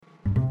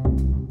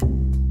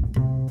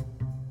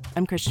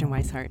I'm Christian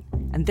Weishart,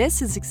 and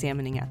this is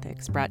Examining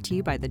Ethics, brought to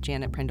you by the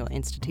Janet Prindle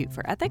Institute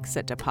for Ethics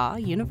at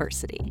DePauw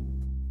University.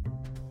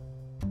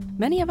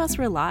 Many of us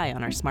rely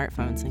on our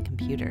smartphones and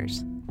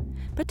computers,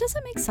 but does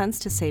it make sense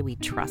to say we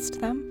trust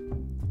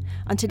them?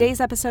 On today's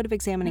episode of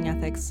Examining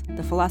Ethics,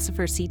 the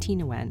philosopher Thi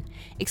Nguyen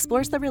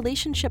explores the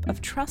relationship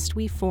of trust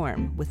we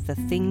form with the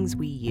things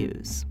we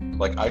use.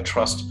 Like I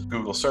trust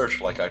Google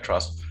search like I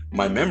trust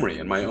my memory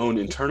and my own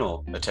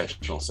internal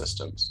attentional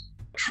systems.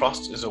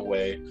 Trust is a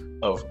way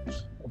of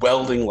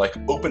welding like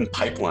open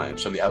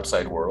pipelines from the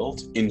outside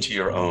world into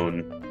your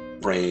own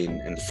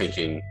brain and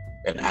thinking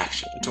and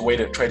action. It's a way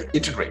to try to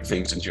integrate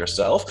things into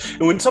yourself.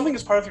 And when something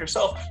is part of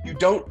yourself, you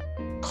don't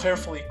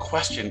carefully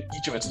question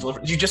each of its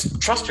delivery. You just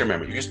trust your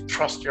memory. You just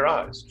trust your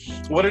eyes.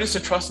 What it is to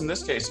trust in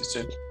this case is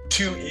to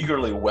too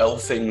eagerly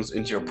weld things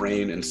into your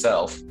brain and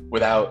self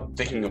without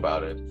thinking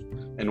about it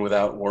and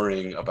without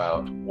worrying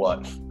about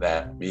what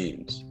that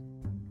means.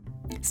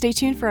 Stay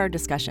tuned for our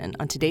discussion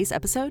on today's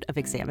episode of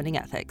Examining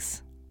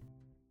Ethics.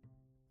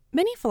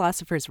 Many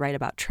philosophers write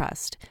about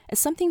trust as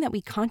something that we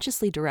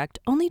consciously direct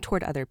only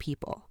toward other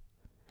people.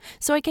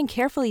 So I can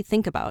carefully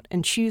think about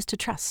and choose to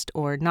trust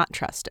or not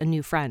trust a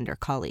new friend or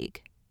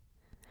colleague.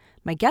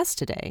 My guest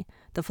today,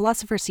 the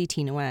philosopher Thi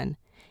Nguyen,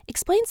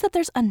 explains that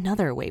there's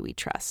another way we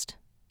trust.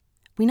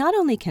 We not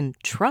only can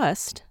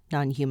trust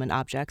non-human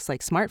objects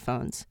like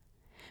smartphones,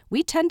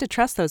 we tend to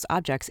trust those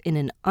objects in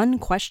an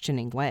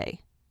unquestioning way.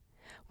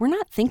 We're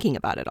not thinking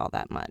about it all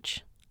that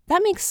much.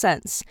 That makes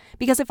sense,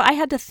 because if I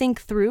had to think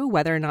through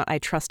whether or not I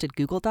trusted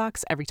Google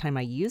Docs every time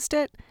I used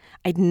it,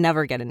 I'd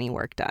never get any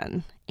work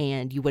done,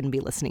 and you wouldn't be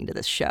listening to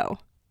this show.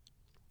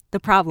 The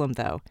problem,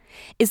 though,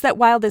 is that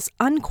while this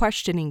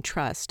unquestioning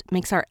trust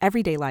makes our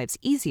everyday lives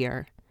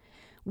easier,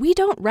 we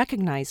don't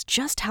recognize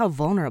just how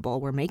vulnerable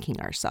we're making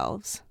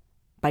ourselves.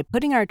 By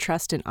putting our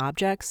trust in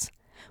objects,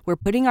 we're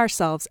putting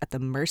ourselves at the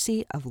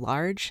mercy of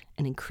large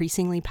and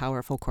increasingly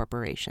powerful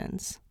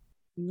corporations.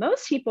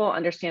 Most people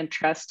understand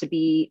trust to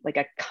be like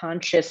a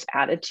conscious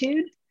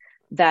attitude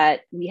that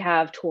we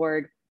have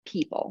toward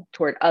people,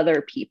 toward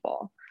other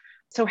people.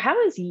 So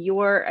how is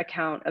your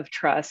account of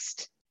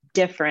trust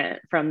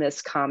different from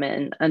this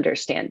common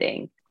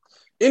understanding?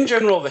 In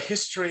general, the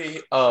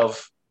history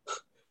of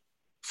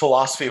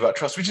philosophy about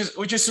trust,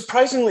 which is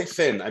surprisingly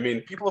thin. I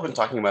mean, people have been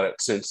talking about it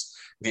since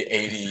the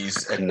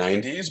 80s and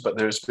 90s, but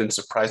there's been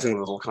surprisingly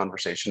little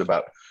conversation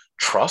about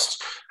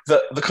trust.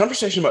 The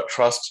conversation about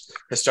trust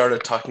has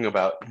started talking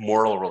about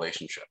moral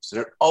relationships,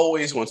 and it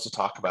always wants to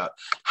talk about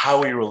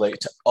how we relate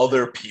to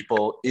other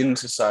people in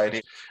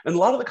society. And a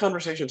lot of the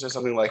conversation says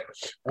something like,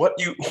 what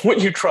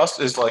you trust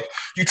is like,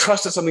 you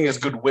trust that something has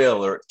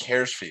goodwill or it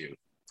cares for you.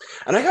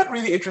 And I got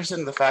really interested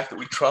in the fact that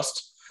we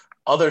trust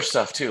other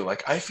stuff too.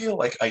 Like I feel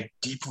like I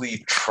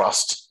deeply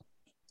trust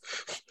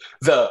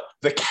the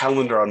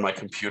calendar on my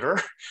computer,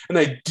 and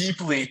I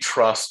deeply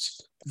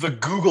trust the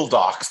Google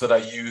Docs that I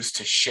use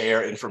to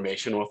share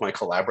information with my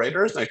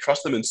collaborators. And I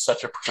trust them in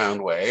such a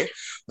profound way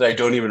that I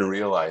don't even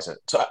realize it.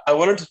 So I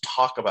wanted to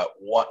talk about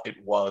what it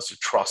was to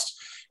trust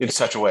in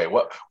such a way,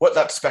 what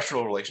that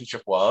special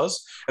relationship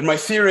was. And my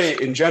theory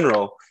in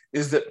general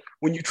is that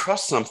when you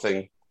trust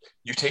something,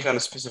 you take on a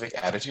specific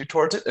attitude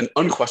towards it, an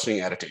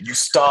unquestioning attitude. You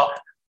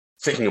stop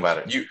thinking about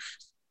it.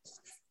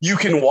 You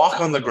can walk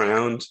on the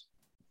ground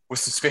with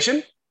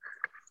suspicion,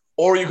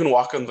 or you can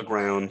walk on the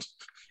ground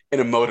in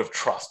a mode of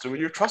trust. And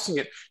when you're trusting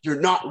it, you're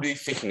not really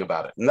thinking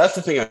about it. And that's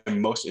the thing I'm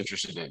most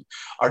interested in,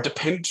 our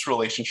dependence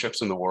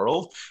relationships in the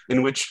world,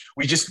 in which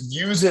we just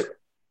use it,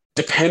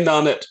 depend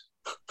on it,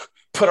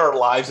 put our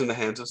lives in the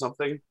hands of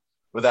something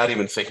without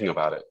even thinking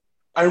about it.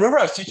 I remember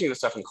I was teaching this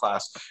stuff in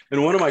class,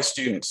 and one of my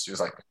students, who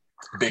was like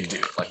a big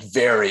dude, like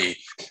very,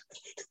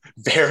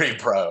 very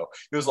pro.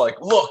 He was like,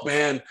 look,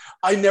 man,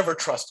 I never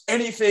trust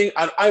anything.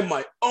 I'm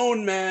my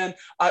own man.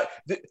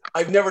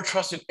 I've never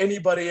trusted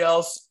anybody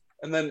else.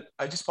 And then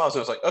I just paused and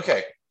I was like,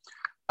 okay,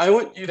 I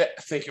want you to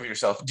think of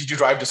yourself. Did you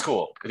drive to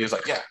school? And he was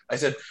like, yeah. I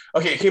said,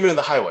 okay, you came into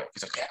the highway.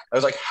 He's like, yeah. I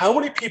was like, how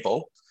many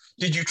people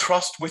did you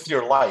trust with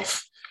your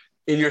life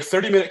in your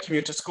 30-minute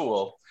commute to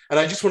school? And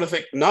I just want to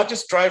think, not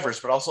just drivers,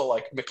 but also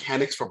like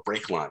mechanics for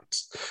brake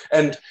lines.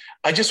 And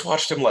I just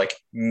watched him like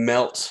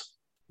melt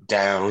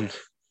down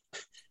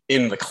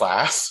in the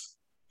class.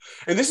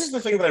 And this is the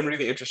thing that I'm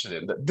really interested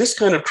in, that this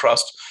kind of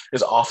trust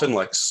is often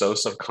like so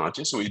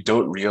subconscious that we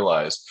don't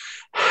realize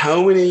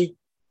how many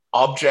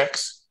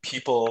objects,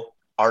 people,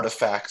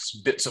 artifacts,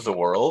 bits of the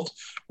world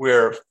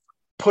we're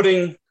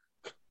putting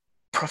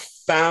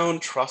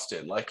profound trust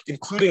in, like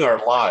including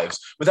our lives,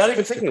 without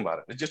even thinking about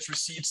it. It just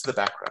recedes to the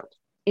background.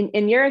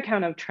 In your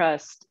account of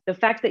trust, the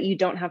fact that you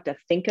don't have to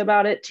think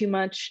about it too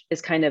much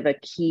is kind of a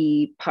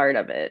key part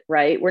of it,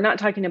 right? We're not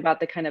talking about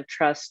the kind of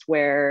trust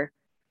where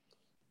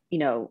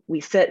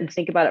we sit and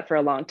think about it for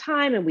a long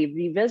time and we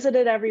revisit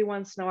it every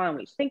once in a while and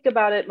we think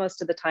about it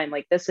most of the time.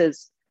 Like this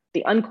is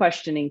the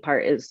unquestioning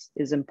part is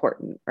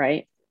important,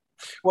 right?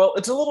 Well,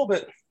 it's a little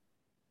bit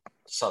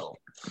subtle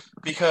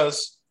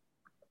because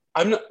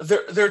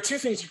there are two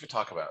things you could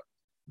talk about.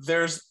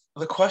 There's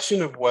the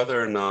question of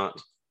whether or not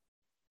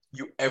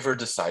you ever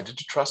decided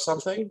to trust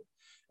something.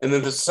 And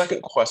then there's a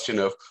second question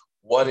of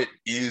what it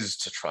is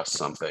to trust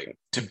something,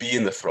 to be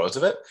in the throes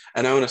of it.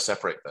 And I want to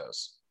separate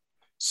those.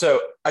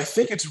 So I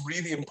think it's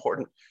really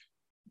important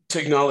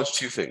to acknowledge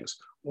two things.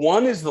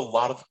 One is a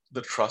lot of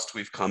the trust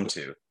we've come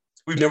to.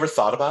 We've never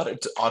thought about it.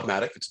 It's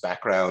automatic. It's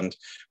background.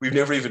 We've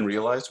never even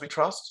realized we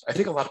trust. I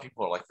think a lot of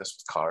people are like this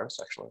with cars,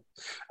 actually.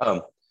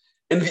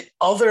 And the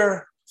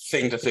other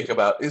thing to think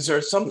about is there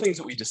are some things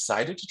that we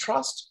decided to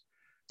trust,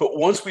 but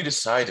once we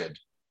decided,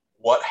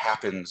 what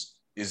happens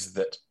is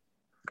that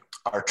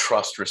our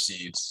trust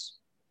recedes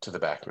to the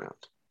background.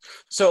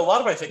 So a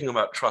lot of my thinking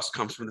about trust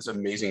comes from this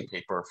amazing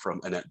paper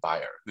from Annette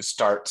Beyer, who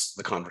starts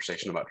the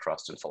conversation about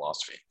trust in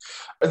philosophy.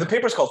 The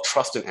paper is called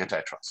Trust and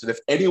Antitrust. And if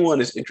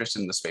anyone is interested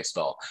in the space at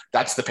all,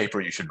 that's the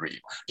paper you should read.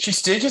 She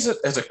stages it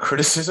as a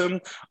criticism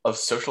of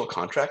social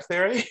contract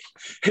theory.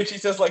 And she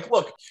says, like,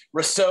 look,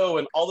 Rousseau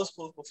and all this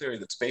political theory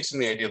that's based on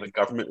the idea that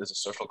government is a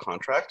social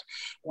contract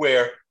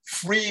where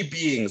free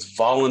beings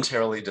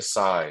voluntarily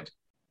decide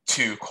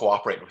to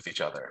cooperate with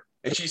each other.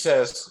 And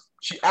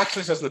she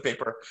actually says in the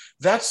paper,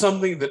 that's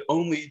something that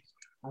only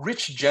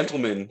rich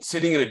gentlemen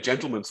sitting in a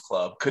gentleman's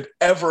club could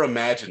ever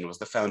imagine was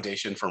the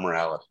foundation for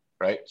morality,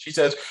 right? She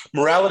says,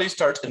 morality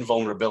starts in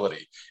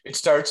vulnerability. It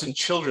starts in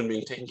children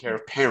being taken care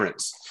of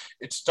parents.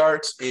 It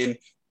starts in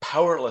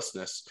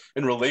powerlessness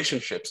in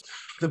relationships.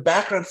 The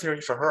background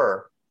theory for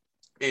her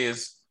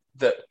is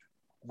that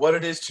what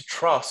it is to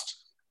trust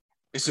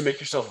is to make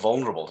yourself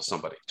vulnerable to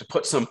somebody, to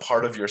put some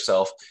part of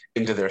yourself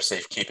into their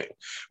safekeeping.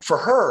 For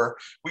her,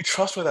 we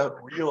trust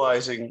without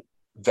realizing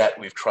that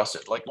we've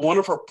trusted. Like one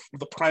of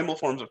the primal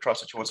forms of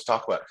trust that she wants to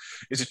talk about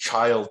is a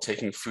child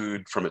taking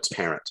food from its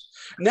parent.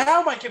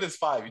 Now my kid is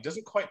 5. He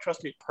doesn't quite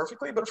trust me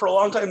perfectly, but for a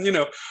long time,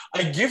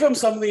 I give him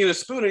something in a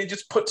spoon and he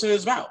just puts it in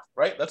his mouth,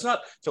 right? That's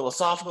not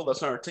philosophical,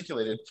 that's not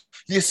articulated.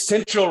 The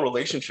essential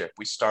relationship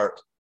we start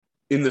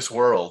in this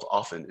world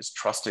often is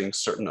trusting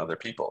certain other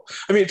people.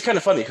 I mean, it's kind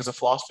of funny because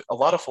a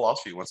lot of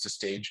philosophy wants to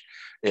stage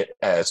it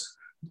as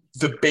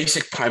the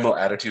basic primal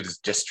attitude is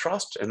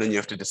distrust, and then you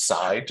have to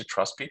decide to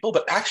trust people.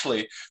 But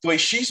actually, the way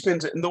she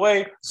spins it and the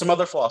way some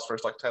other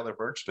philosophers like Tyler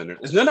Birch spin it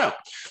is no.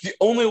 The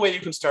only way you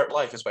can start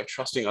life is by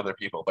trusting other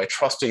people, by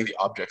trusting the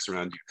objects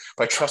around you,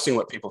 by trusting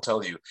what people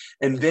tell you.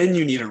 And then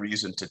you need a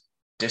reason to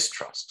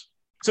distrust.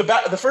 So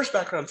the first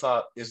background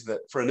thought is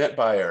that for Annette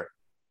Beyer,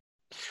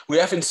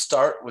 we often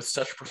start with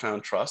such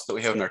profound trust that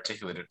we haven't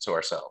articulated it to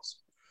ourselves.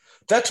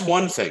 That's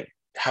one thing,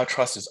 how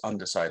trust is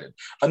undecided.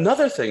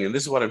 Another thing, and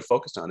this is what I'm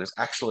focused on, is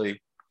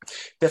actually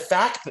the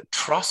fact that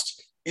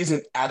trust is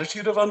an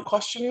attitude of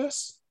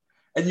unquestioningness,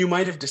 and you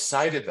might have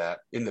decided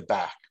that in the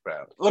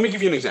background. Let me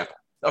give you an example.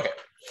 Okay,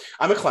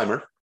 I'm a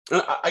climber,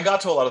 and I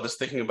got to a lot of this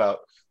thinking about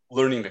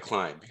learning to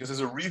climb, because there's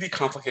a really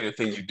complicated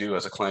thing you do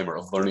as a climber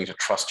of learning to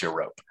trust your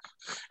rope.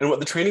 And what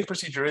the training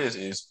procedure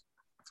is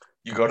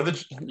you go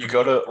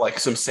to like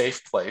some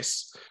safe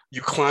place,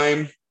 you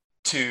climb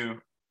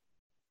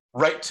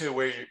right to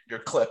where you're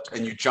clipped,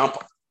 and you jump,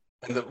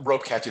 and the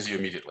rope catches you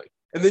immediately.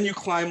 And then you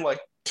climb like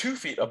 2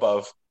 feet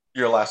above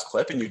your last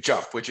clip, and you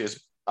jump, which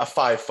is a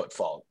 5-foot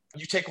fall.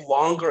 You take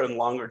longer and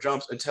longer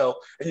jumps and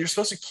you're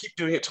supposed to keep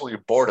doing it till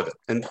you're bored of it.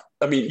 And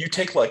I mean, you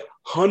take like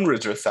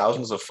hundreds or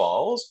thousands of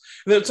falls,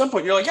 and then at some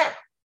point you're like, yeah.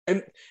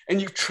 And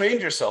you've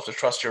trained yourself to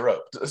trust your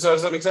rope. So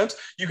does that make sense?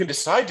 You can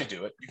decide to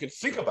do it. You can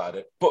think about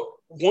it. But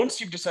once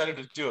you've decided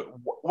to do it,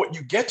 what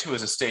you get to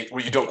is a state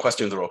where you don't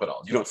question the rope at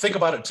all. You don't think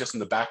about it just in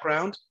the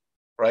background,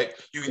 right?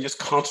 You can just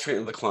concentrate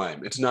on the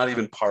climb. It's not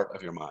even part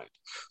of your mind.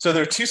 So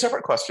there are 2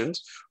 separate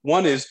questions.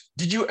 One is,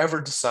 did you ever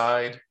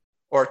decide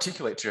or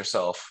articulate to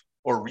yourself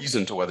or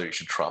reason to whether you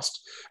should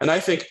trust? And I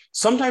think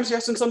sometimes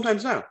yes and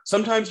sometimes no.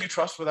 Sometimes you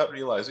trust without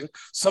realizing.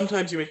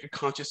 Sometimes you make a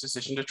conscious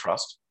decision to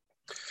trust.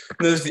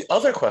 And there's the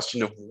other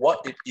question of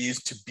what it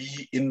is to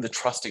be in the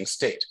trusting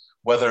state,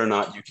 whether or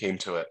not you came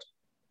to it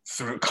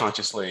through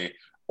consciously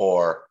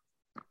or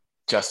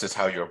just as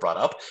how you were brought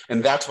up.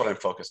 And that's what I'm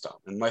focused on.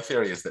 And my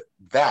theory is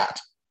that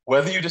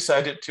whether you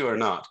decided to or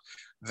not,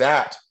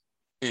 that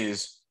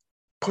is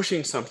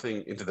pushing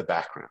something into the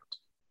background,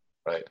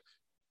 right?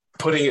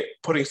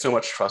 Putting so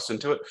much trust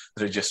into it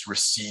that it just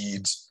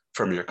recedes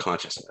from your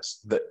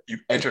consciousness, that you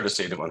entered a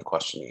state of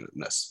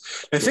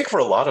unquestioningness. And I think for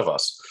a lot of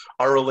us,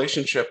 our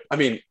relationship, I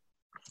mean,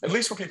 at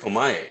least for people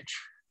my age,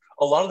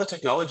 a lot of the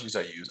technologies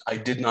I use, I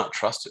did not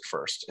trust at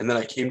first. And then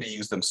I came to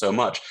use them so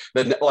much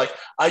that like,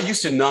 I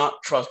used to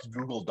not trust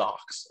Google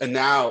Docs. And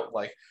now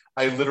like,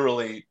 I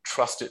literally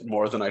trust it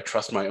more than I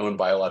trust my own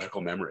biological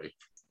memory.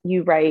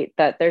 You write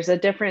that there's a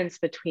difference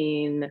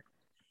between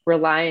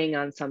relying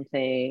on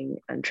something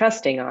and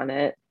trusting on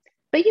it.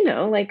 But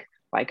like,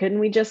 why couldn't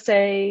we just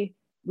say,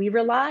 we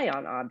rely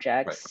on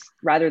objects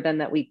rather than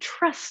that we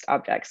trust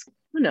objects?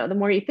 The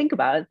more you think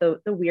about it,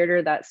 the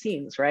weirder that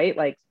seems, right?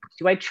 Like,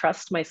 do I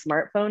trust my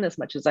smartphone as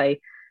much as I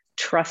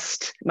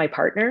trust my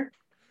partner?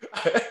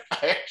 I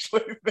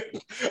actually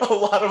think a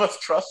lot of us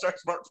trust our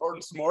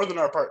smartphones more than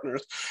our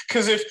partners.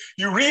 Because if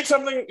you read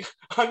something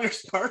on your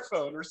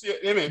smartphone or see an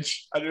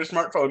image on your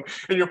smartphone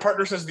and your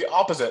partner says the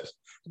opposite,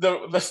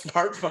 the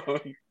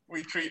smartphone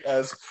we treat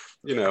as,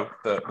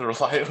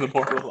 the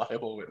more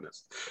reliable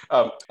witness.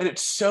 And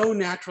it's so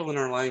natural in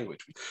our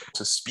language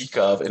to speak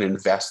of and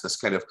invest this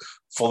kind of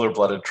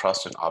fuller-blooded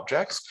trust in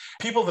objects.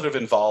 People that have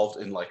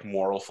involved in like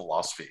moral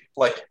philosophy,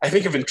 like I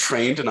think have been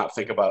trained to not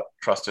think about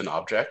trust in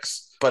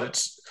objects, but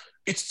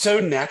it's so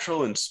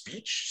natural in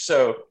speech.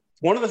 So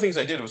one of the things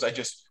I did was I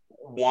just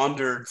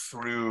wandered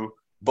through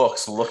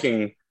books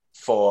looking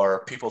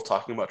for people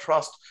talking about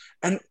trust,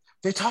 and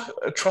they talk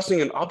trusting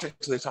in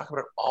objects, and they talk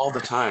about it all the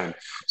time.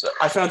 So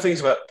I found things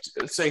about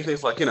saying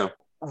things like,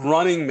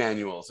 running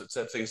manuals. It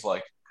said things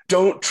like,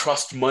 don't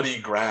trust muddy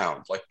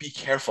ground, like be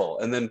careful.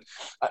 And then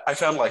I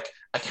found like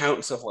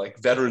accounts of like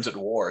veterans at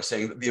war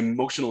saying that the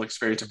emotional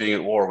experience of being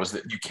at war was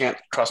that you can't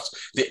trust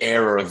the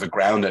air or the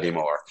ground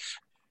anymore.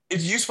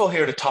 It's useful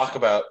here to talk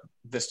about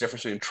this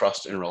difference between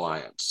trust and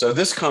reliance. So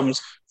this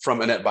comes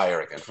from Annette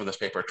Beyer again, from this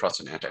paper, Trust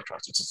and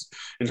Antitrust. It's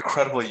an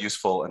incredibly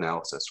useful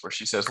analysis where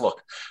she says,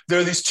 look, there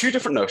are these two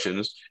different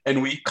notions,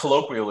 and we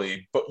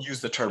colloquially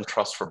use the term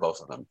trust for both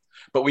of them,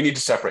 but we need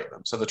to separate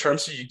them. So the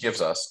terms she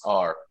gives us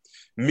are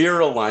mere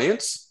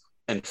reliance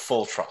and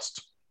full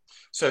trust.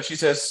 So she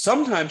says,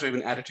 sometimes we have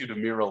an attitude of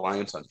mere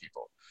reliance on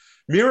people.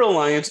 Mere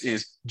reliance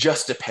is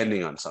just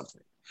depending on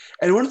something.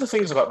 And one of the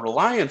things about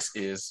reliance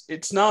is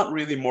it's not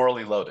really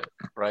morally loaded,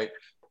 right?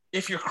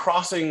 If you're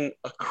crossing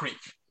a creek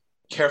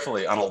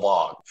carefully on a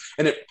log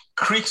and it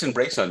creaks and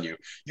breaks on you,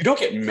 you don't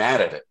get mad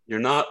at it. You're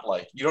not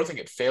like, you don't think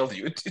it failed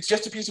you. It's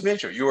just a piece of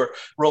nature. You're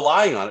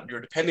relying on it,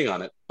 you're depending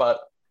on it, but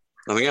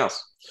nothing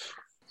else.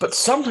 But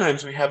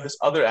sometimes we have this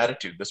other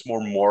attitude, this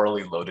more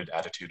morally loaded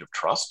attitude of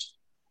trust,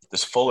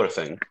 this fuller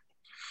thing.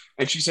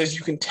 And she says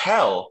you can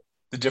tell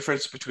the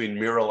difference between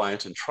mere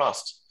reliance and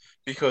trust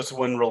because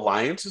when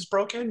reliance is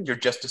broken, you're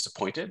just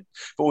disappointed.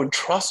 But when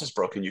trust is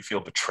broken, you feel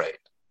betrayed.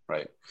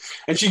 Right.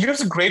 And she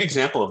gives a great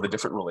example of the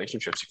different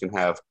relationships you can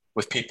have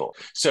with people.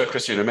 So,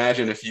 Christian,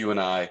 imagine if you and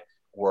I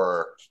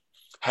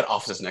had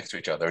offices next to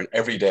each other, and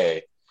every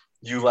day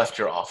you left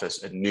your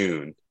office at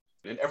noon.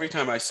 And every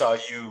time I saw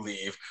you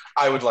leave,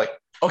 I would like,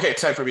 okay,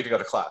 it's time for me to go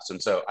to class.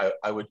 And so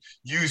I would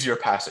use your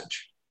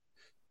passage.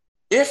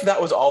 If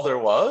that was all there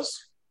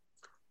was,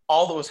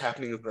 all that was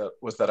happening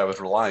was that I was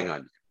relying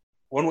on you.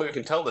 One way we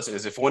can tell this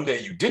is if one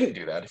day you didn't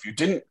do that, if you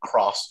didn't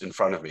cross in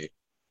front of me,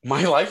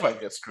 my life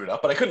might get screwed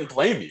up, but I couldn't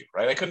blame you,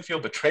 right? I couldn't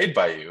feel betrayed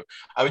by you.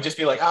 I would just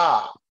be like,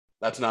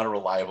 that's not a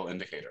reliable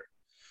indicator.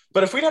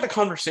 But if we'd had a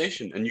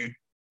conversation and you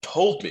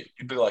told me,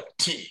 you'd be like,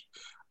 T,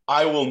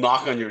 I will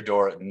knock on your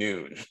door at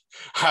noon.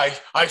 I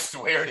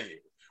swear to you,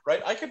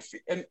 right? I could,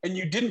 and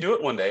you didn't do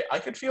it one day. I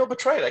could feel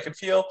betrayed. I could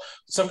feel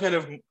some kind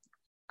of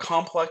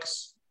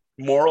complex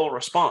moral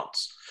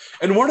response.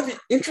 And one of the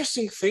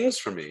interesting things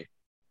for me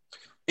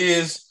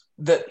is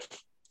that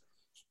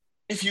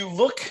if you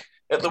look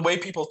at the way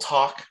people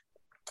talk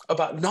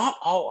about not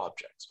all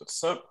objects, but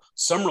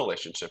some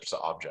relationships to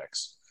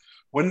objects,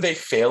 when they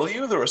fail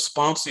you, the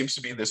response seems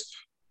to be this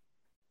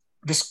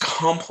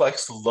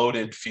complex,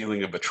 loaded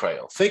feeling of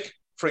betrayal. Think,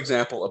 for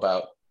example,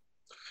 about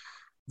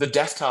the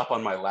desktop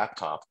on my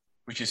laptop,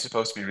 which is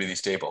supposed to be really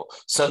stable,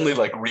 suddenly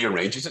like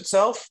rearranges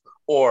itself,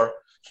 or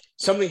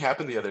something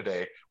happened the other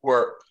day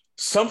where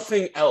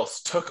something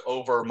else took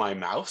over my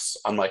mouse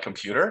on my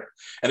computer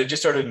and it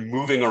just started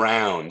moving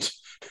around.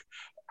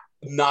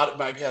 Not at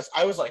my behest.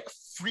 I was like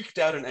freaked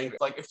out and angry.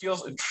 Like it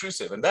feels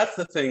intrusive. And that's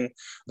the thing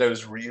that I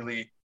was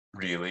really,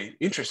 really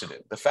interested in.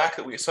 The fact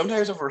that we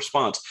sometimes have a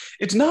response.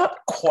 It's not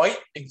quite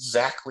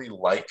exactly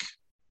like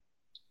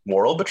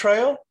moral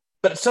betrayal,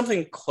 but it's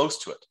something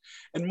close to it.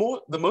 And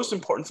the most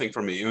important thing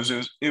for me,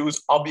 it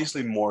was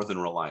obviously more than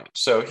reliance.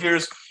 So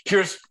here's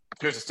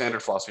a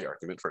standard philosophy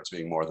argument for it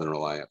being more than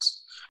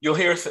reliance. You'll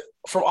hear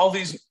from all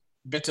these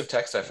bits of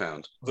text I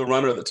found, the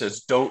runner that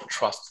says, don't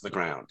trust the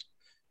ground.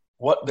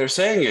 What they're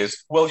saying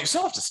is, well, you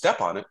still have to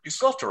step on it. You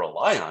still have to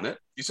rely on it.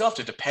 You still have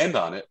to depend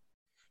on it,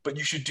 but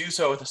you should do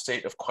so with a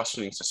state of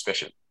questioning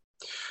suspicion.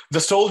 The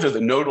soldier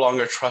that no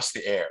longer trusts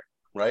the air,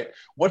 right?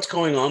 What's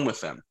going on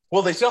with them?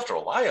 Well, they still have to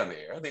rely on the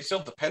air. They still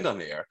depend on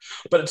the air,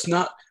 but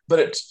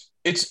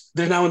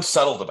they're now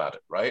unsettled about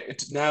it, right?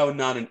 It's now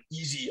not an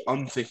easy,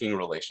 unthinking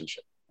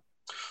relationship.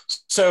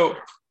 So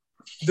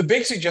the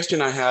big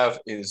suggestion I have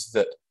is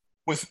that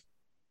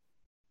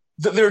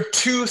there are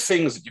two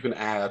things that you can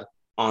add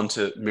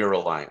onto mere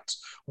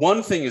reliance.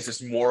 One thing is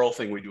this moral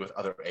thing we do with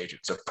other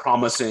agents of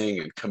promising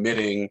and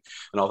committing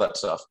and all that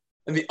stuff.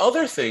 And the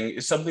other thing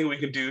is something we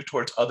can do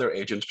towards other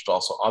agents, but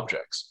also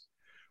objects.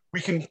 We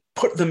can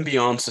put them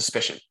beyond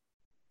suspicion,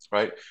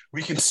 right?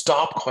 We can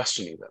stop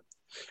questioning them.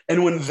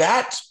 And when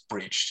that's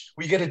breached,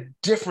 we get a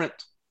different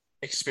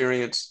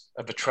experience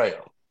of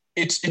betrayal.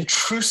 It's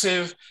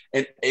intrusive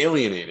and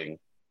alienating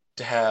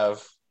to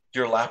have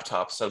your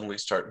laptop suddenly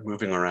start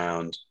moving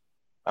around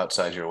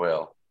outside your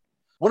will.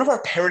 One of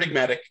our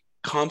paradigmatic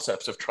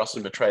concepts of trust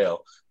and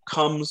betrayal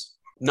comes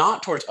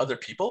not towards other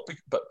people,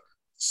 but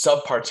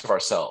subparts of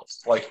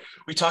ourselves. Like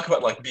we talk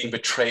about like being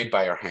betrayed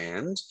by our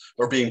hand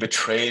or being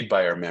betrayed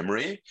by our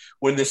memory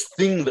when this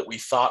thing that we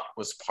thought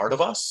was part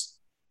of us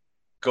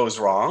goes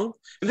wrong.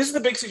 And this is the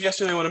big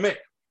suggestion I want to make.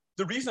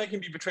 the reason I can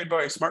be betrayed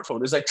by a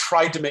smartphone is I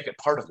tried to make it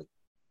part of me,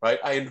 right?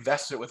 I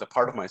invested it with a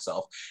part of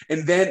myself,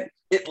 and then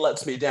it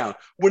lets me down.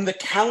 When the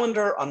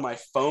calendar on my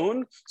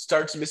phone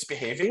starts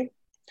misbehaving,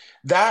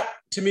 that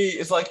to me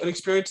is like an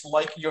experience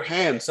like your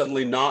hand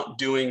suddenly not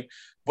doing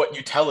what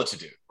you tell it to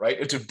do, right?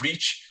 It's a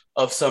breach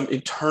of some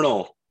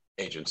internal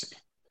agency.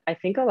 I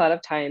think a lot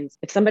of times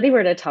if somebody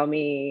were to tell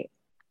me,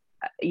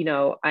 you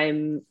know,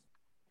 I'm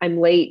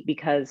late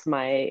because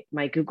my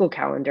Google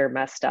Calendar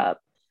messed up,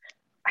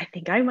 I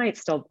think I might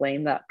still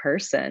blame that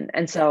person.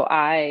 And so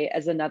I,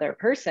 as another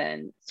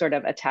person, sort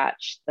of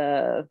attach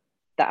the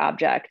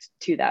object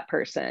to that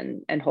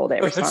person and hold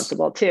it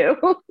responsible too.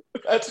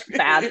 That's really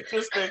bad.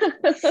 Interesting.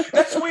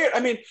 That's weird.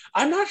 I mean,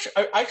 I'm not sure.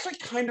 I actually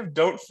kind of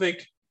don't think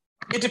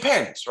it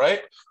depends,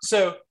 right?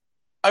 So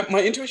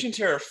my intuitions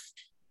here are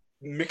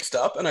mixed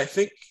up, and I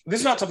think this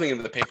is not something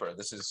in the paper.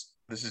 This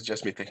is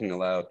just me thinking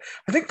aloud.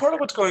 I think part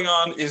of what's going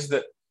on is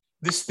that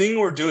this thing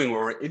we're doing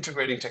where we're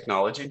integrating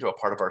technology into a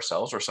part of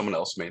ourselves or someone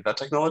else made that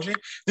technology,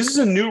 this is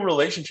a new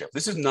relationship.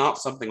 This is not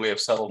something we have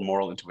settled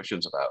moral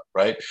intuitions about,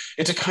 right?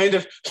 It's a kind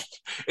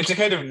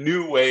of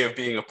new way of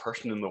being a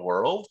person in the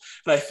world.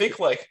 And I think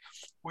like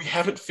we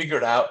haven't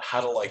figured out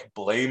how to like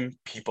blame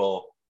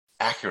people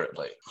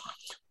accurately.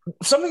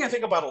 Something I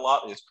think about a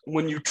lot is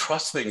when you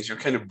trust things, you're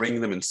kind of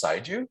bringing them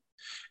inside you.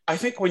 I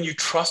think when you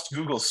trust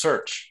Google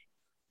search,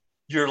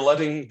 you're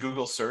letting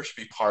Google search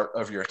be part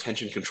of your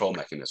attention control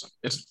mechanism.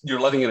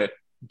 You're letting it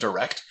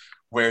direct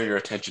where your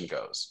attention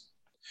goes.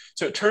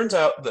 So it turns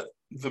out that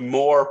the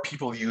more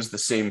people use the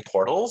same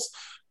portals,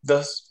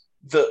 the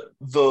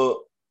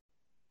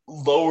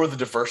lower the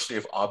diversity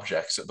of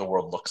objects that the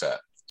world looks at.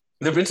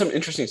 There have been some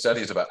interesting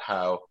studies about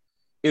how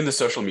in the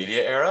social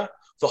media era,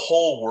 the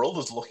whole world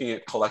is looking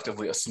at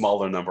collectively a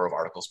smaller number of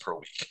articles per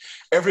week.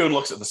 Everyone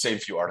looks at the same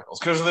few articles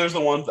because there's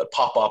the ones that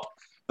pop up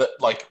that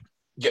like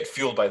get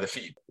fueled by the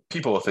feed.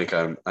 People will think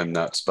I'm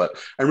nuts, but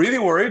I'm really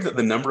worried that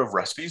the number of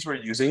recipes we're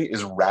using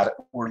is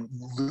we're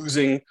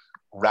losing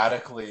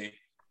radically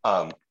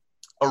a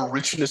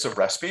richness of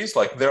recipes.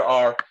 Like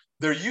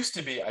there used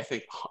to be, I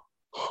think,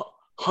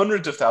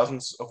 hundreds of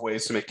thousands of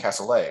ways to make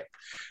cassoulet.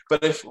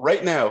 But if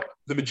right now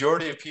the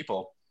majority of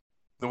people,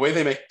 the way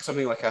they make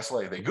something like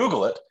cassoulet, they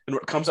Google it, and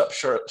what comes up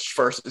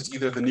first is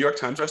either the New York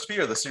Times recipe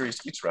or the Serious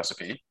Eats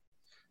recipe.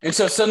 And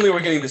so suddenly we're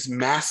getting this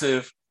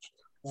massive,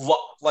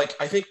 like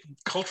I think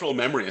our cultural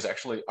memory is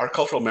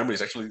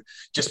actually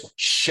just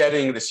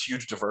shedding this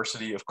huge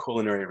diversity of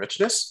culinary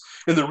richness.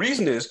 And the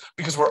reason is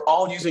because we're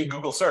all using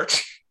Google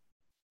search,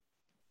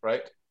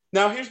 right?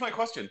 Now, here's my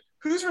question.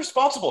 Who's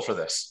responsible for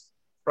this,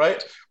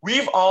 right?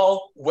 We've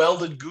all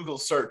welded Google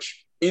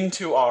search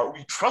into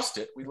we trust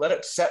it, we let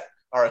it set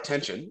our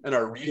attention and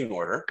our reading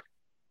order.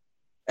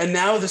 And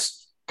now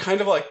this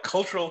kind of like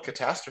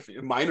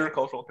minor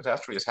cultural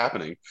catastrophe is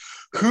happening.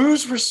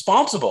 Who's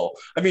responsible?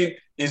 I mean,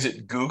 is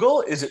it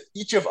Google? Is it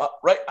each of us,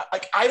 right?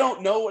 Like, I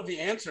don't know what the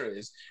answer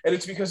is. And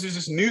it's because there's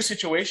this new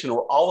situation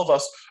where all of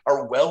us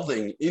are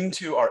welding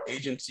into our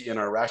agency and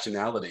our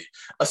rationality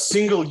a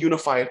single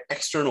unified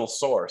external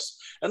source.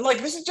 And like,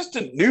 this is just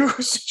a new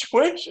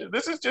situation.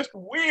 This is just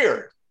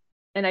weird.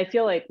 And I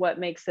feel like what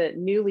makes it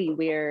newly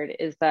weird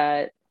is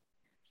that,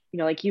 you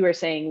know, like you were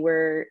saying,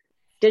 we're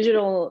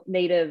digital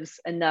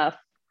natives enough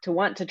to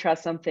want to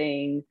trust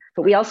something,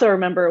 but we also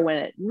remember when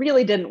it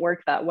really didn't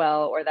work that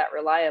well or that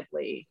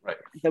reliably, right,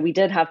 that we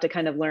did have to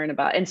kind of learn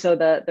about. And so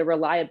the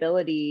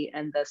reliability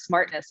and the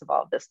smartness of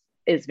all of this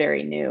is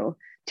very new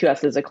to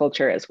us as a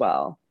culture as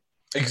well.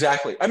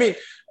 Exactly. I mean,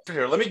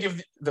 here, let me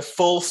give the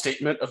full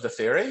statement of the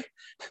theory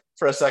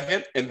for a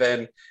second, and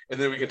then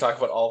we can talk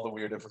about all the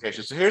weird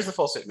implications. So here's the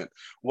full statement.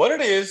 What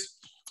it is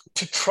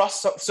to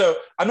trust. So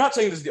I'm not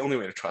saying this is the only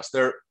way to trust.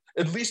 There are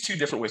at least two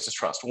different ways to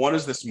trust. One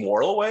is this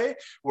moral way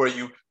where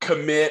you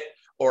commit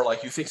or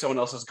like you think someone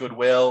else's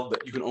goodwill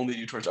that you can only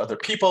do towards other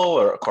people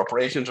or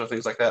corporations or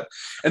things like that.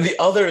 And the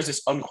other is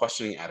this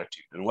unquestioning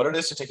attitude. And what it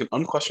is to take an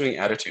unquestioning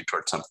attitude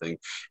towards something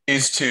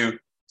is to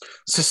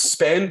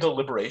suspend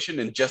deliberation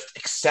and just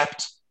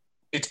accept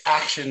its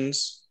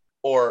actions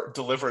or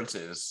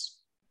deliverances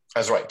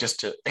as right, just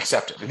to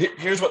accept it. And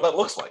here's what that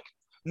looks like.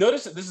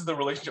 Notice that this is the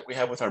relationship we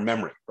have with our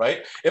memory,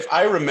 right? If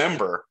I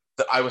remember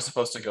that I was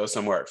supposed to go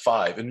somewhere at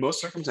 5, in most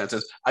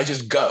circumstances, I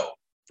just go,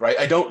 right?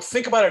 I don't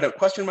think about it. I don't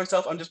question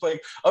myself. I'm just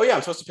like, oh yeah,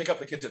 I'm supposed to pick up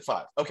the kids at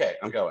 5. Okay,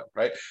 I'm going,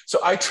 right? So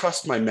I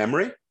trust my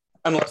memory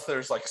unless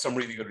there's like some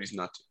really good reason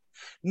not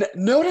to.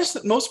 Notice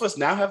that most of us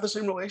now have the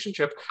same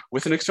relationship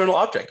with an external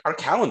object, our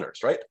calendars,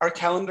 right? Our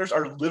calendars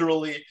are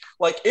literally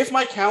like, if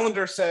my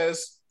calendar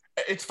says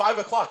it's 5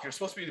 o'clock, you're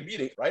supposed to be at a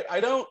meeting, right? I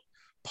don't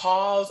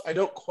pause, I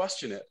don't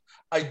question it.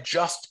 I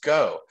just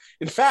go.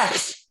 In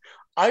fact,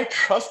 I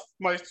trust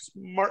my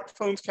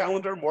smartphone's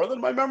calendar more than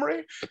my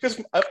memory because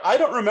if I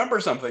don't remember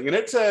something and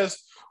it says,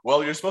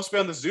 well, you're supposed to be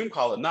on the Zoom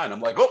call at 9.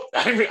 I'm like, oh,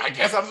 I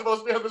guess I'm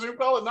supposed to be on the Zoom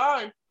call at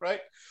 9, right?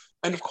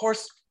 And of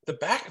course,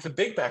 the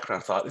big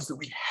background thought is that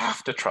we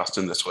have to trust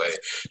in this way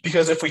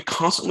because if we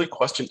constantly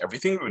question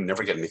everything, we would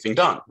never get anything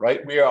done,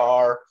 right? We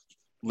are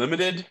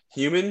limited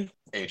human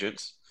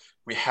agents.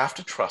 We have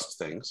to trust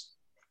things.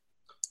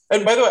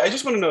 And by the way, I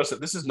just want to notice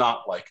that this is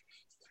not like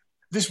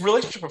this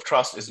relationship of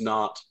trust is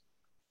not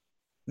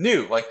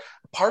new. Like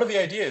part of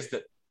the idea is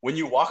that when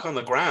you walk on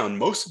the ground,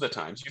 most of the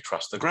times you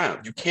trust the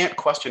ground. You can't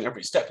question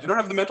every step. You don't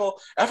have the mental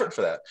effort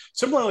for that.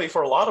 Similarly,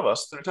 for a lot of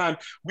us, through time,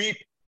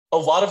 a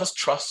lot of us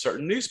trust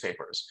certain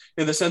newspapers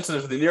in the sense that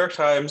if the New York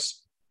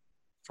Times,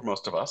 for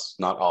most of us,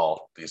 not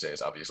all these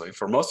days, obviously,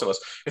 for most of us,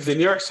 if the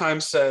New York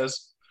Times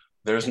says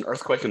there's an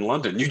earthquake in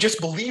London, you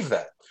just believe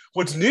that.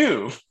 What's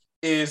new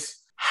is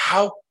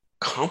how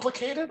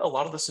complicated a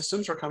lot of the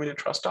systems we're coming to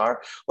trust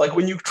are. Like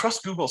when you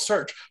trust Google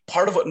search,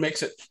 part of what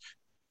makes it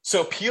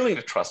so appealing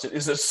to trust it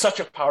is it's such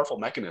a powerful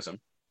mechanism,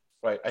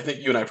 right? I think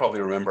you and I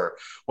probably remember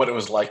what it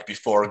was like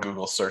before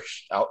Google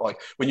search out, like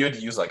when you had to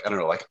use like, I don't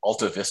know, like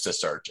Alta Vista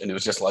search, and it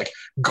was just like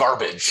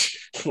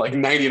garbage, like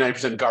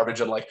 99%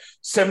 garbage and like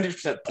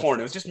 70% porn.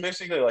 It was just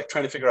basically like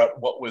trying to figure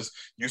out what was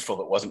useful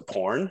that wasn't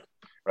porn,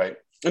 right?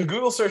 And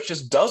Google search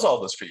just does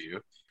all this for you.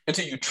 And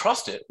so you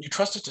trust it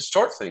to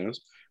sort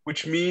things,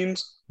 which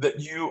means that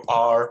you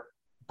are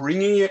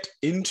bringing it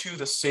into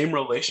the same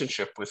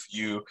relationship with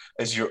you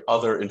as your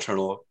other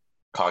internal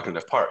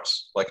cognitive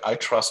parts. Like I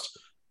trust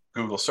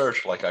Google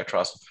search like I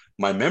trust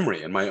my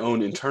memory and my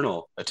own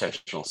internal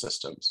attentional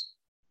systems.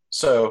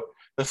 So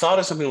the thought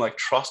of something like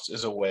trust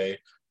is a way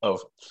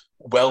of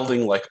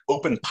welding like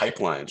open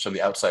pipelines from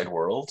the outside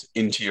world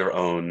into your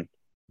own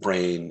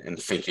brain and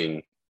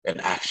thinking and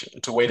action.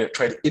 It's a way to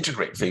try to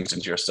integrate things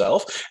into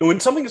yourself. And when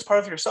something is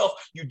part of yourself,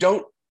 you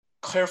don't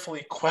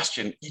carefully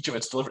question each of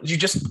its delivery. You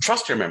just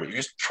trust your memory. You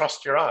just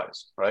trust your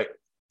eyes, right?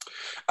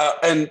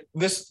 And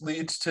this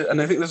leads to, and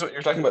I think this is what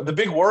you're talking about, the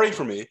big worry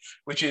for me,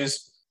 which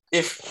is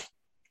if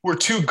we're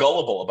too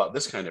gullible about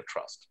this kind of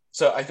trust.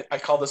 So I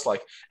call this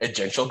like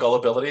agential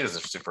gullibility. It's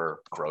a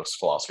super gross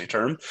philosophy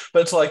term,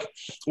 but it's like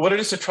what it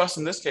is to trust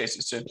in this case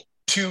is to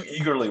too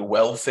eagerly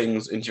weld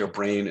things into your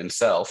brain and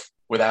self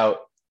without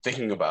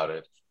thinking about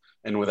it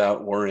and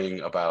without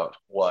worrying about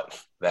what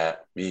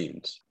that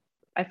means.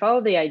 I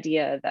follow the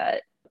idea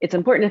that it's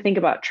important to think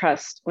about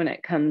trust when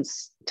it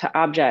comes to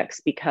objects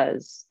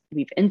because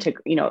we've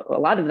integrated, a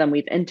lot of them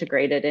we've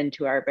integrated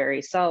into our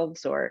very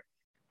selves, or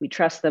we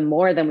trust them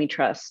more than we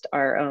trust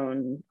our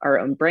own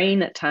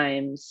brain at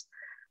times.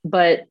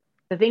 But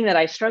the thing that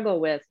I struggle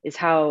with is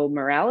how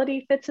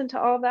morality fits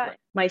into all that.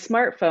 My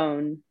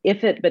smartphone,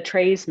 if it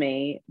betrays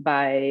me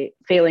by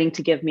failing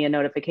to give me a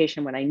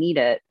notification when I need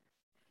it,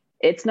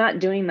 it's not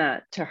doing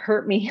that to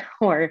hurt me,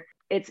 or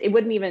you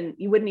wouldn't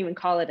even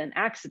call it an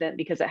accident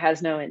because it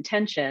has no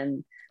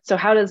intention. So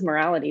how does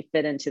morality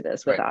fit into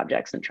this with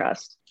objects and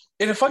trust?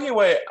 In a funny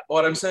way,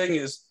 what I'm saying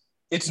is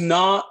it's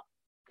not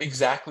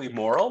exactly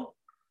moral.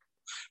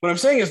 What I'm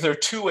saying is there are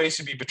two ways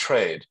to be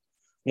betrayed.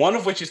 One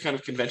of which is kind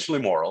of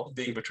conventionally moral,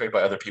 being betrayed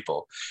by other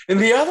people. And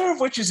the other of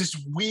which is this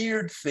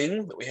weird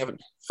thing that we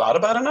haven't thought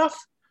about enough.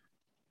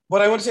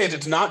 What I want to say is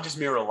it's not just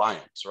mere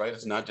reliance, right?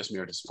 It's not just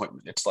mere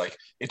disappointment. It's like,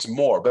 it's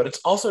more, but it's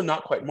also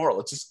not quite moral.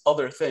 It's this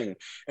other thing.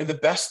 And the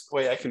best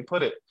way I can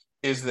put it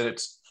is that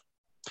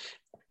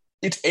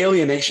it's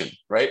alienation,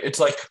 right? It's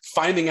like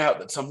finding out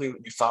that something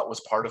that you thought was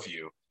part of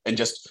you and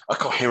just a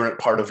coherent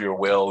part of your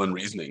will and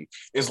reasoning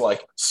is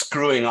like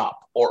screwing up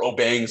or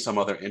obeying some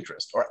other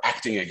interest or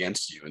acting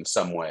against you in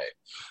some way.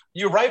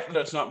 You're right that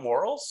it's not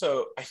moral.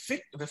 So I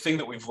think the thing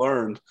that we've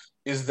learned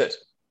is that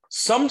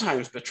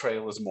sometimes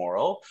betrayal is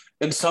moral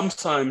and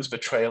sometimes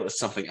betrayal is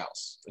something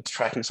else. It's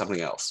tracking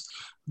something else.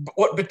 But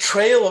what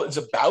betrayal is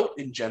about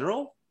in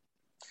general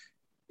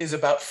is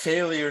about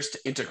failures to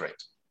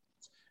integrate.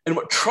 And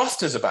what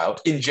trust is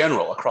about in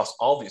general across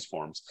all these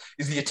forms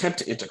is the attempt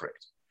to integrate.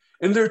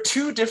 And there are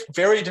two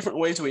very different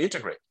ways we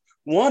integrate.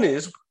 One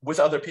is with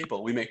other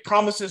people. We make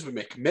promises, we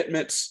make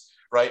commitments,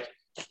 right?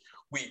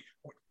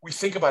 We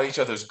think about each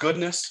other's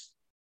goodness.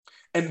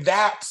 And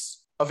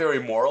that's a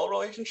very moral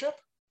relationship.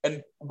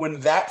 And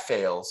when that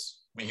fails,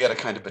 we get a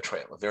kind of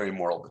betrayal, a very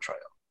moral betrayal.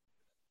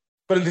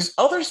 But in this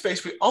other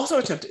space, we also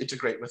attempt to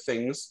integrate with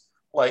things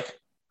like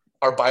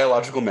our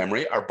biological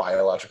memory, our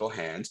biological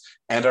hands,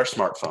 and our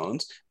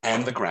smartphones,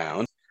 and the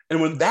ground. And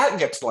when that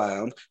gets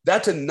down,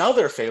 that's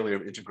another failure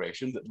of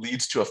integration that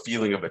leads to a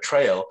feeling of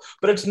betrayal,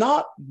 but it's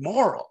not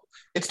moral.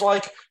 It's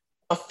like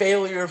a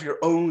failure of your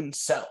own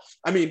self.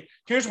 I mean,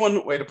 here's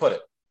one way to put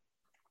it.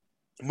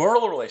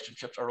 Moral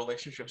relationships are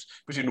relationships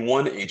between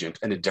one agent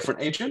and a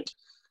different agent.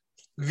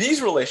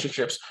 These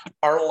relationships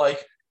are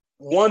like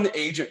one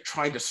agent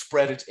trying to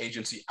spread its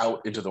agency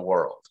out into the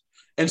world.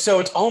 And so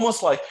it's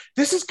almost like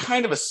this is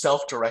kind of a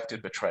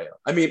self-directed betrayal.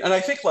 I mean, and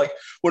I think like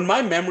when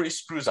my memory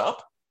screws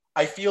up,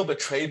 I feel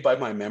betrayed by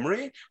my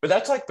memory, but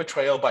that's like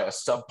betrayal by a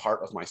sub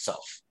part of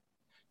myself.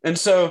 And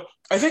so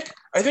I think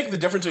the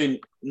difference between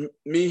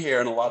me here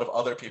and a lot of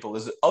other people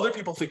is that other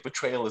people think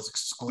betrayal is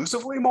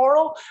exclusively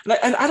moral.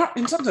 And I don't,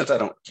 in some sense, I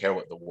don't care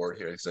what the word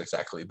here is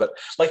exactly, but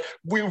like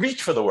we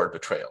reach for the word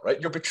betrayal, right?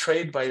 You're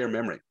betrayed by your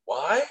memory.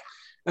 Why?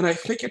 And I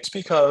think it's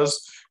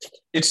because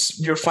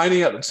you're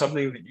finding out that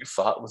something that you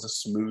thought was a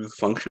smooth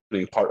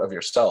functioning part of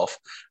yourself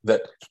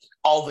that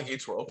all the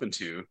gates were open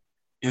to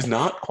is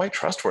not quite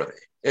trustworthy,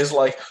 is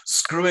like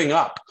screwing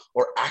up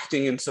or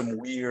acting in some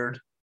weird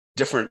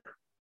different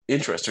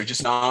interests or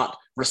just not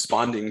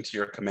responding to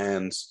your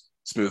commands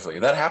smoothly.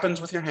 That happens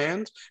with your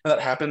hand, and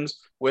that happens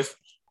with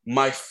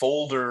my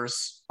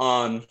folders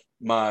on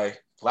my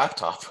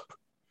laptop,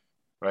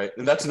 right?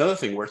 And that's another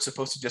thing where it's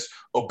supposed to just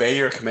obey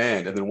your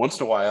command, and then once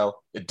in a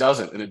while it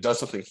doesn't, and it does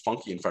something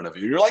funky in front of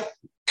you. You're like,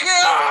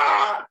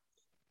 ah!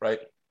 Right?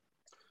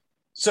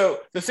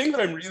 So the thing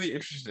that I'm really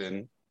interested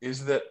in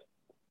is that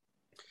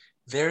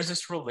there's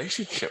this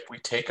relationship we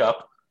take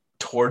up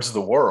towards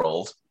the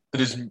world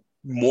that is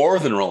more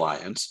than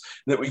reliance,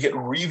 that we get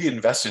really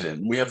invested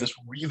in. We have this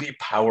really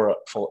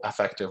powerful,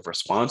 effective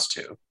response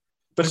to,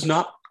 but it's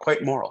not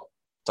quite moral.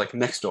 It's like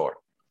next door.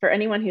 For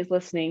anyone who's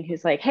listening,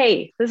 who's like,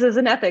 hey, this is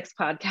an ethics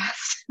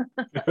podcast.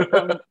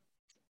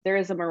 There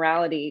is a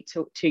morality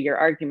to your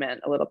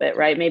argument a little bit,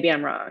 right? Maybe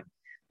I'm wrong,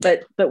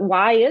 but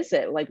why is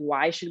it? Like,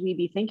 why should we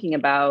be thinking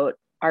about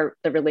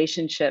the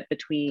relationship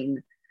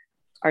between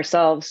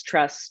ourselves,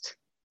 trust,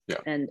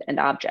 and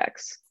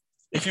objects?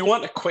 If you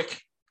want a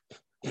quick,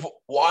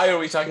 why are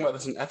we talking about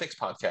this in ethics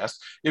podcast?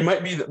 It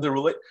might be that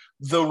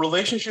the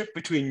relationship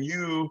between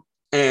you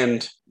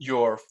and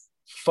your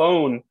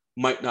phone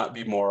might not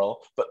be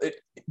moral, but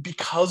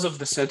because of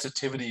the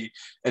sensitivity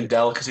and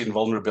delicacy and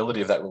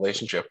vulnerability of that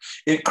relationship,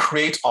 it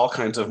creates all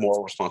kinds of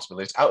moral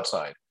responsibilities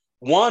outside.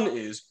 One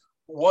is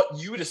what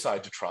you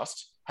decide to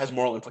trust has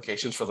moral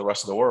implications for the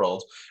rest of the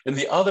world. And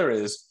the other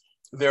is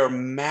there are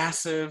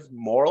massive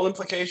moral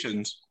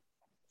implications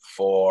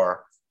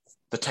for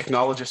the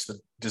technologists that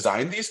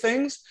design these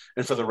things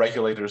and for the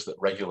regulators that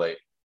regulate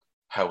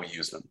how we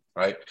use them,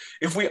 right?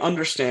 If we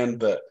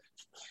understand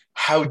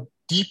how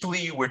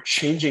deeply we're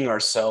changing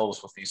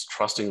ourselves with these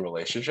trusting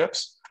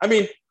relationships. I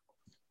mean,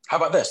 how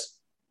about this?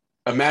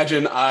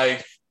 Imagine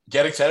I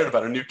get excited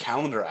about a new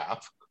calendar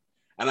app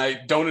and I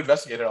don't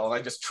investigate it all and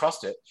I just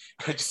trust it.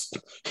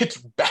 It's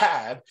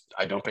bad.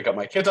 I don't pick up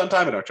my kids on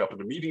time. I don't show up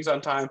to meetings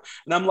on time.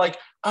 And I'm like,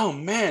 oh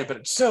man, but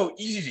it's so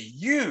easy to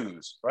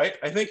use, right?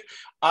 I think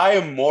I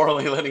am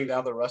morally letting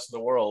down the rest of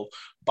the world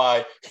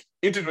by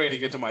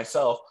integrating into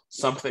myself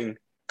something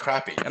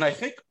crappy. And I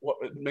think what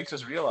it makes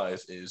us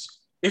realize is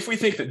if we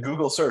think that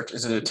Google search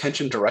is an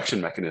attention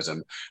direction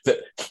mechanism that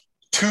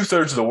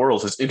 2/3 of the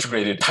world has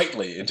integrated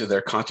tightly into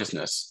their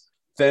consciousness,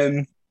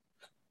 then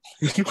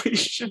we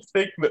should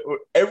think that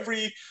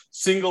every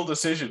single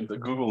decision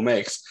that Google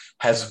makes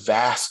has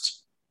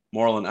vast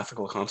moral and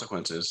ethical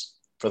consequences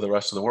for the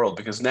rest of the world,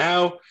 because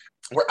now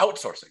we're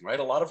outsourcing, right?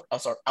 A lot of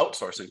us are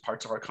outsourcing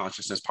parts of our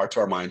consciousness, parts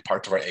of our mind,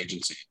 parts of our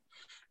agency.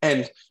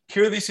 And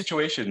here are these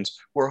situations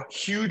where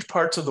huge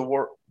parts of the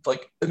world,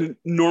 like an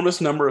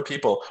enormous number of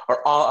people,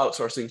 are all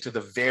outsourcing to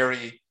the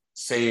very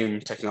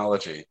same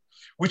technology,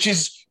 which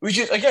is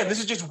again, this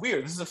is just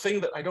weird. This is a thing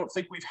that I don't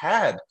think we've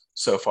had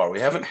so far. We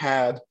haven't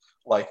had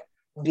like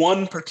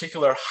one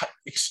particular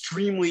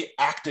extremely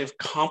active,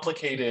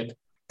 complicated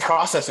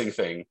processing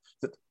thing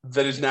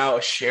that is now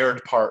a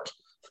shared part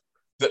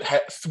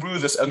that through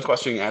this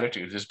unquestioning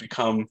attitude has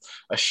become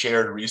a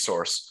shared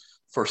resource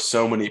for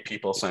so many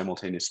people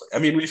simultaneously. I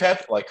mean, we've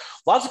had like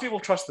lots of people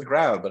trust the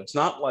ground, but it's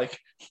not like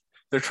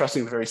they're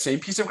trusting the very same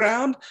piece of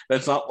ground. And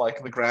it's not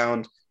like the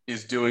ground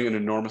is doing an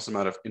enormous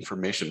amount of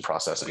information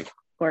processing.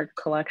 Or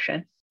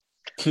collection.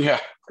 Yeah,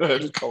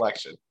 good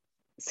collection.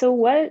 So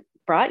what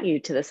brought you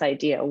to this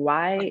idea?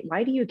 Why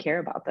do you care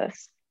about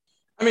this?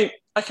 I mean,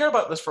 I care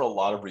about this for a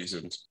lot of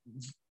reasons.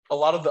 A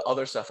lot of the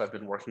other stuff I've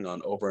been working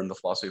on over in the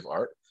philosophy of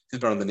art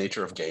has been on the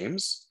nature of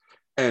games.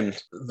 And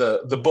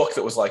the book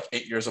that was like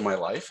 8 years of my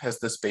life has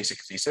this basic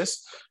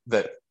thesis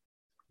that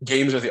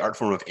games are the art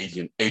form of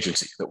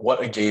agency, that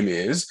what a game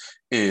is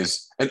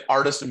an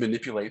artist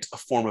manipulates a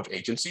form of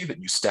agency that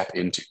you step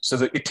into. So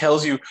that it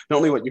tells you not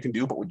only what you can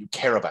do, but what you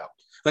care about.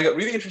 And I got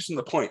really interested in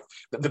the point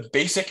that the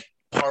basic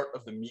part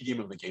of the medium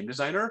of the game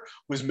designer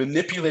was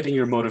manipulating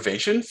your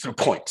motivation through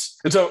points.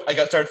 And so I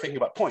started thinking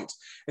about points.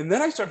 And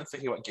then I started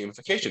thinking about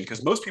gamification,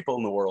 because most people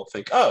in the world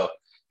think, oh,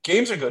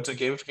 games are good, so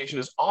gamification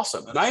is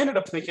awesome. And I ended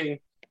up thinking,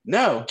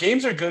 no,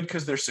 games are good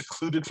because they're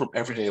secluded from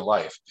everyday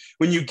life.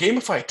 When you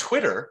gamify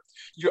Twitter,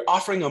 you're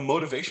offering a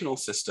motivational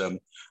system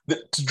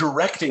that's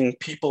directing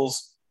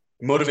people's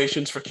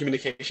motivations for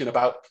communication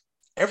about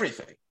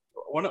everything.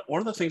 One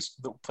of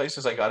the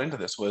places I got into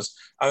this was,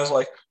 I was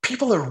like,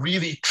 people are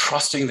really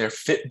trusting their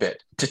Fitbit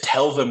to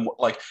tell them,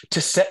 like, to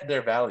set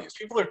their values.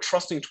 People are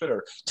trusting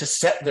Twitter to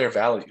set their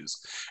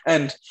values.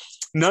 And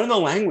none of the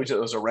language that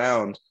was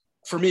around,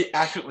 for me,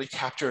 accurately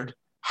captured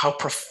how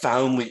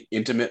profoundly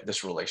intimate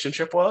this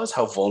relationship was,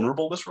 how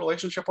vulnerable this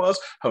relationship was,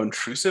 how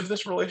intrusive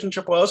this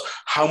relationship was,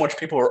 how much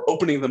people are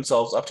opening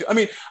themselves up to. I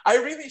mean, I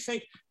really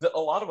think that a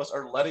lot of us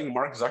are letting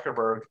Mark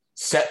Zuckerberg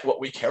set what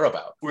we care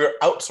about. We're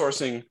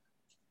outsourcing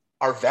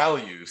our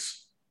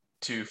values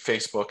to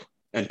Facebook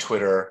and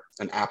Twitter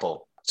and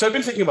Apple. So I've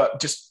been thinking about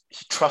just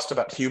trust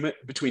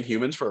between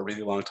humans for a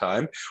really long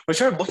time. When I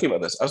started looking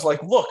about this, I was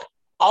like, look,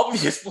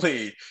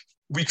 obviously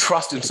we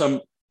trust in some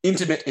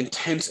intimate,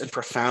 intense, and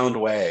profound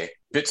way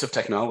bits of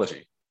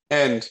technology.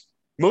 And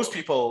most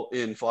people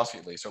in philosophy,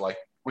 at least, are like,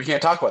 We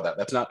can't talk about that.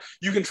 That's not,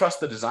 you can trust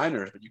the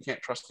designers, but you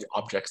can't trust the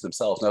objects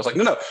themselves. And I was like,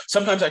 no,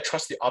 sometimes I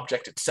trust the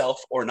object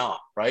itself or not,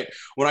 right?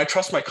 When I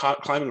trust my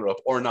climbing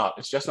rope or not,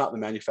 it's just not the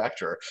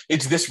manufacturer.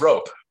 It's this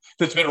rope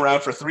that's been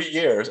around for 3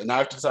 years. And now I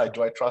have to decide,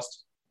 do I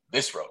trust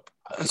this rope?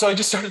 And so I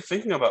just started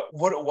thinking about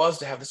what it was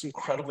to have this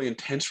incredibly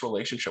intense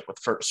relationship with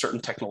certain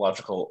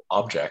technological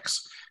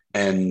objects.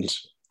 And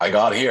I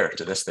got here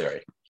to this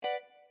theory.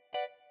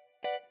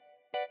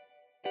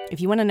 If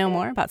you want to know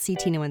more about Thi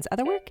Nguyen's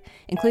other work,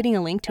 including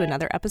a link to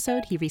another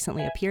episode he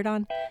recently appeared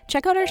on,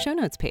 check out our show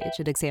notes page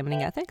at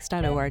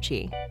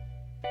examiningethics.org.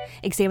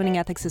 Examining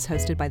Ethics is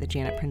hosted by the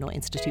Janet Prindle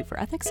Institute for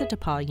Ethics at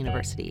DePaul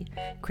University.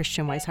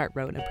 Christian Weishart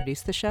wrote and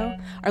produced the show.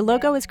 Our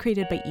logo is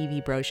created by Evie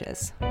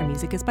Broges. Our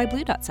music is by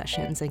Blue Dot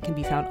Sessions and can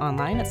be found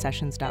online at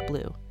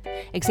sessions.blue.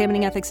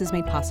 Examining Ethics is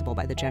made possible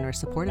by the generous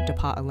support of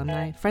DePaul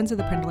alumni, friends of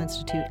the Prindle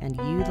Institute, and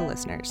you, the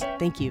listeners.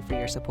 Thank you for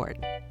your support.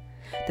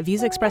 The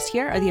views expressed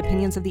here are the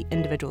opinions of the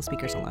individual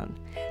speakers alone.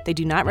 They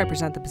do not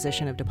represent the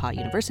position of DePaul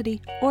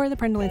University or the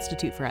Prindle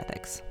Institute for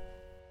Ethics.